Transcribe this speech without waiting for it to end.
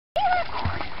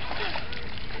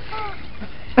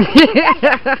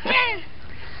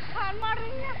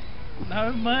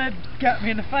No, mud got me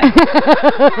in the face. That's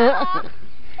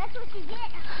what you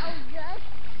get, old jug.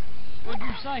 What did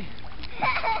you say?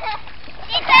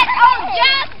 He said, old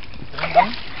jug. I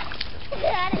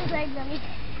didn't say dummy.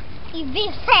 You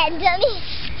big fat dummy.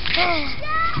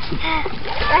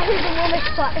 Right here's the woman's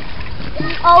spot.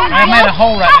 Oh, I made a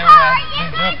hole right there.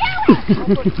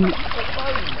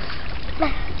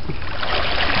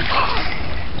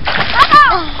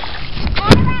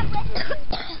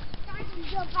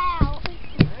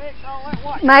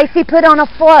 Macy, put on a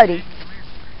floaty.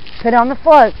 Put on the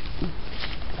float.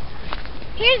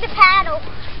 Here's the paddle.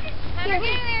 Here, get in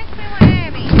there and swim with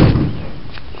Abby.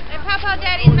 And Papa,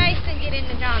 Daddy, and Mason get in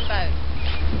the John boat.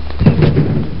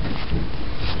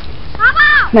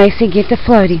 Papa! Macy, get the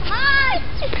floaty.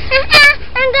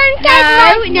 I'm going to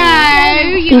No,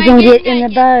 You're going to get in the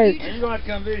boat. You're going to have to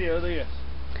come video this.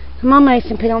 Come on,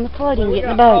 Mason, put on the floaty and get in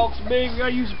the boat. We got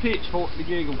to use a pitchfork to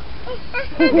giggle.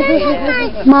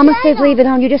 Mama says leave it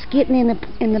on. You're just getting in the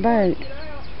boat.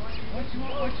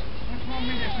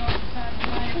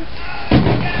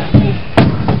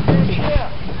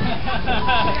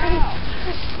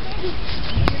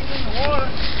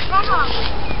 Mama,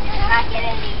 can I get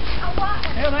in the water?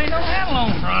 Hell, there ain't no handle on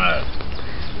the front of it.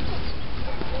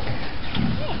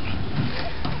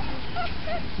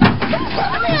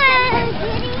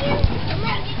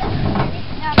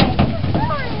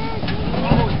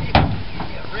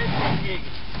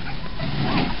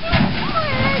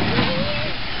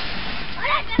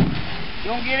 You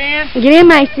want to get in? Get in,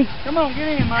 Macy. Come on, get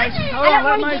in, Mason. Hold on,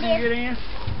 let Mason get in.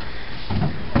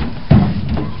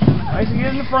 Mason, get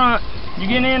in the front. You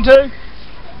getting in too?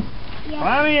 Yeah.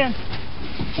 Climb in.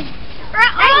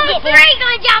 All three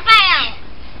gonna jump out.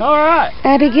 All right.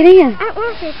 Abby, get in. I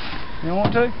want to. You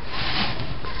want to?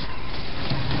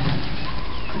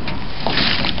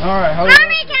 All right, hold Mommy,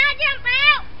 on. can I jump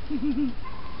out?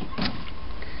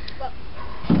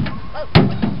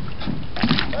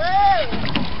 Whoa.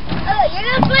 Oh, you're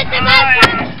gonna split the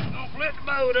boat. Don't flip the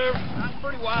boat over. That's a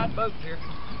pretty wide boat here.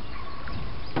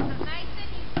 Mason,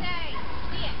 you stay.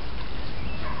 Sit.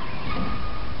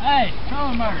 Hey, come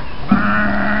on, Murray.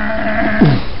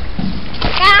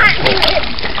 Can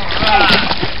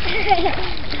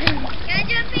I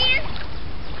jump in?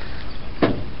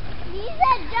 You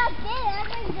said jump in. I'm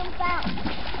gonna jump out.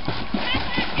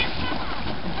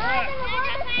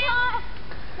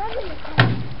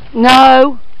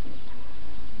 No.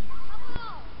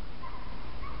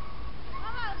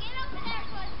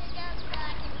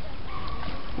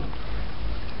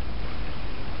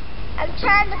 I'm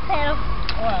trying to pedal.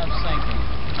 Oh, I'm sinking.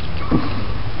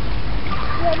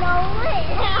 You know what?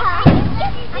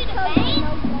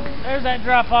 There's that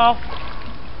drop off.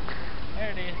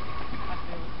 There it is. I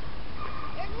feel it.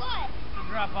 There's what? The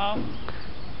drop off.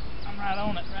 I'm right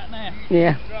on it right now.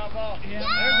 Yeah. Drop off. Yeah, there's a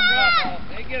drop off.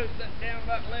 It goes down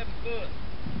about 11 foot.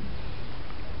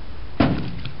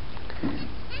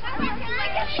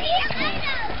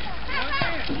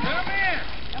 Jump in.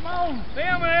 Come on,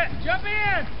 film it. Jump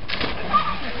in.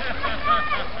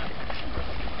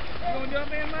 You gonna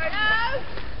jump in, mate? No.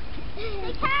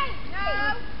 He can't.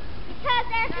 No. Because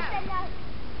there's just a no.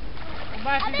 Come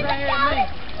back right here with me.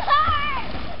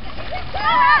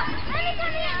 Let me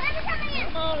come in.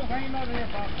 Come on, bring him over here,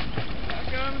 Pop. I'm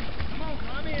coming. Come on,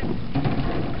 climb in.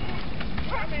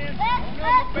 Climb in.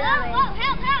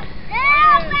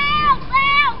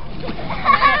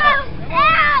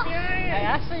 Help. Hey, I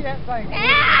see that thing.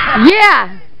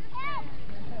 Yeah.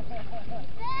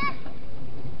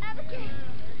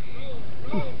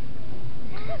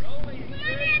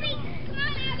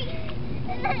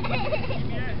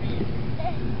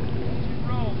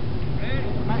 Roll.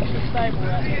 Ready? Make sure it's stable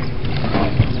right here.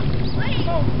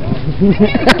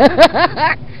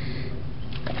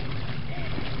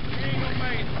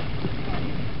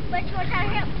 Which one trying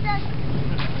to help us?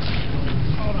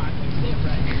 Hold on, I can sit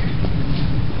right here.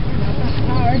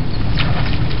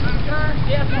 Tired.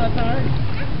 Yeah, it's not tired. I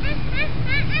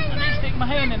need to stick my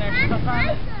hand in there so I find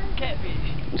that catfish.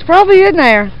 It's probably in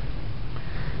there. No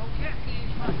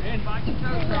catfish. And bite your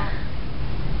toes off.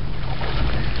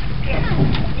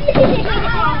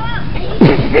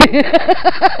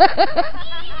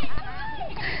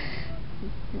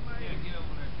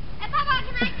 Hey, Papa,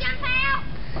 can I jump out?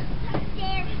 I'm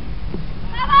scared.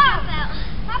 Papa!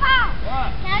 What?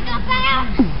 Can I jump out?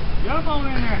 Jump on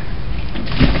in there.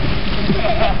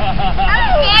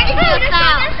 I'm scared to jump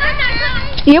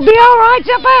out. You'll be all right.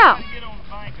 Jump out. Get on the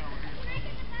bank over here.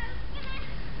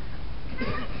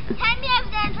 Take me over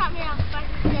there and drop me off.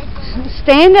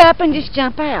 Stand up and just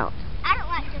jump out. I don't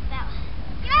like jump out.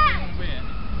 Come on, Ben.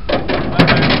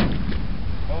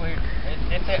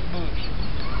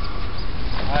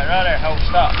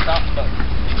 Stop the boat.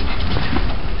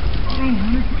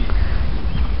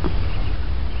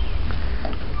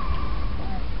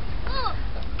 Oh,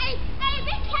 hey,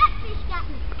 big catfish got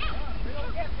me. Big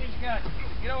old catfish got you.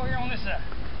 Get over here on this side.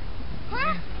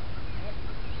 Huh?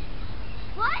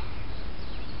 What?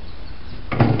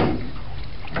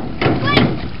 Wait!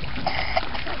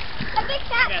 A big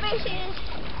catfish is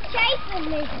chasing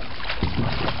me.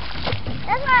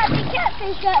 That's why a big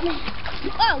catfish got me.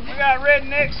 Oh. We got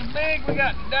rednecks so big, we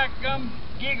got duck-gum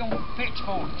giggle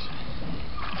pitchforks.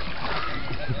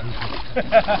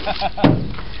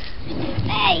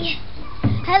 Hey.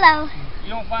 Hello. You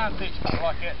don't find pitchforks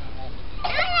like that no more.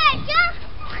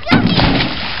 Jump in.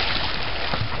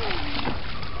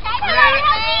 Somebody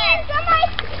help me. Somebody.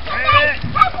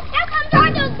 Help, I'm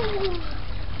trying to.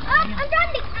 I'm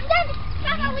done.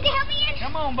 Papa, would you help me in?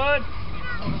 Come on, bud.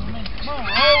 Come on,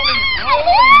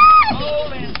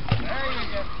 roll in. There you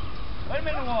go. Put him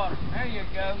in the water. There you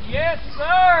go. Yes,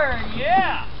 sir.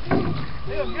 Yeah.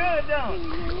 Feel good, don't it?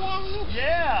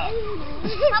 Yeah.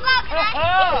 Papa,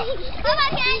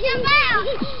 can I jump out?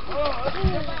 Oh, let's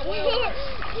jump out way over there.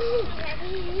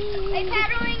 They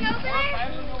paddling over there?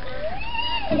 Paddling over there.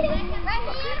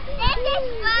 This is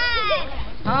fun.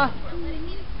 Huh?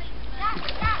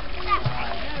 Stop.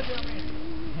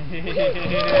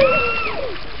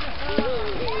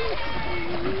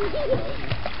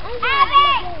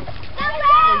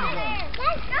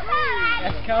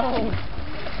 That's cold.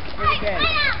 Wait up.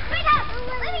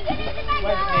 Let me get in the back.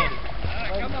 Wait a minute.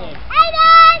 Come on. Hey,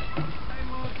 Dad.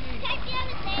 Take you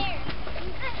over there.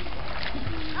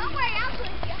 Don't worry, I'll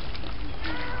push you.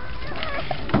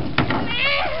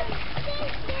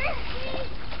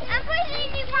 I'm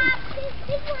pushing you, Pop.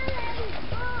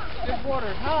 This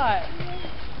water's hot.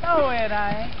 No, it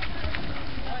ain't.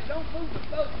 Hey, don't move the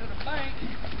boat to the bank.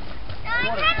 No, I'm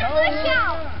trying to push you.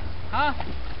 Huh?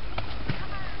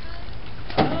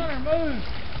 Hunter, move.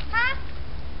 Huh?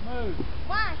 Move.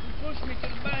 Why? You push me to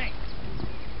the bank.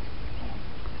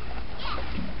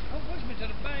 Don't push me to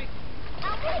the bank.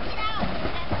 I'm going to get out.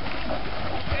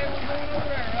 Okay, we're going over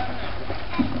there right now.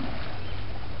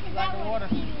 You like the water?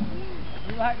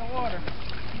 You like the water?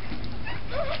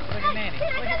 Look at Nanny.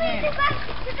 Look at Nanny.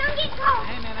 Don't get cold.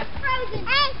 Hey, Nana. It's frozen.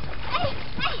 Hey.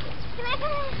 Can I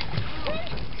come in?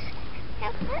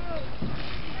 Help her?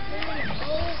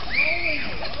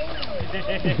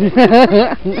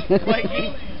 Wait,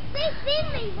 They spin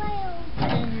me well.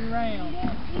 spin you round.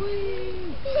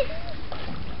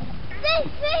 They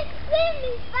spin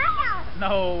me fast.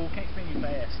 No, can't spin you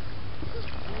fast.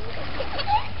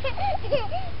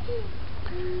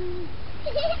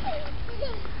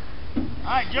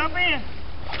 Alright, jump in.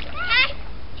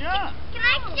 Jump. Can I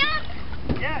jump?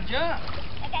 Yeah, jump.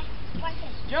 Okay, watch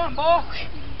this. Jump, boy. Oh,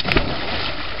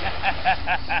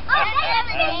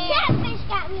 this catfish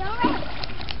got me already.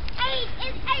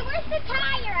 Hey, where's the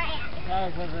tire at?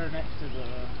 Tire's over there next to the...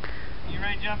 You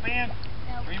ready to jump in?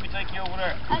 No. Or you me take you over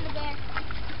there? Over there.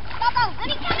 Papa, let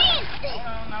me come in. Hold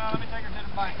on, no, let me take her to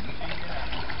the bank. I'm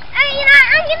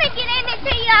gonna get in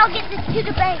until y'all get to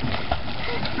the bank.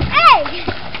 Hey!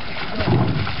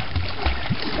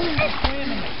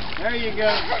 There you go.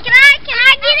 Can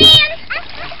I get in?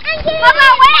 Papa,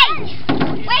 wait!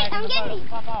 Wait, I'm getting.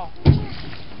 Pop off.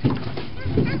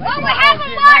 Oh, we're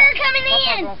having water coming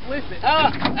in. Papa's gonna flip it.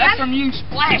 That's from you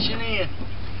splashing in.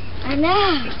 I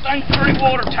know. This thing's pretty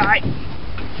watertight.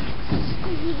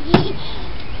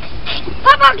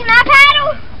 Papa, can I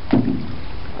paddle?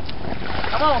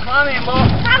 Come on, climb in, boy.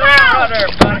 Papa! Right there,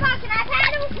 buddy. Papa, can I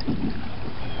paddle?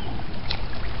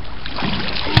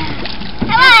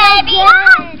 Hello, Abby.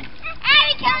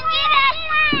 Abby, come get us.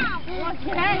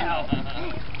 Get out.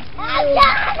 I'm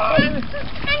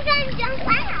gonna jump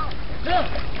out. Jump.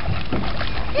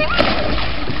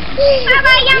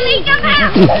 Papa, you want me to jump out?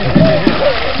 I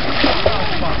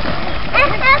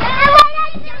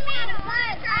want to jump out.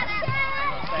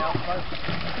 Stay off first.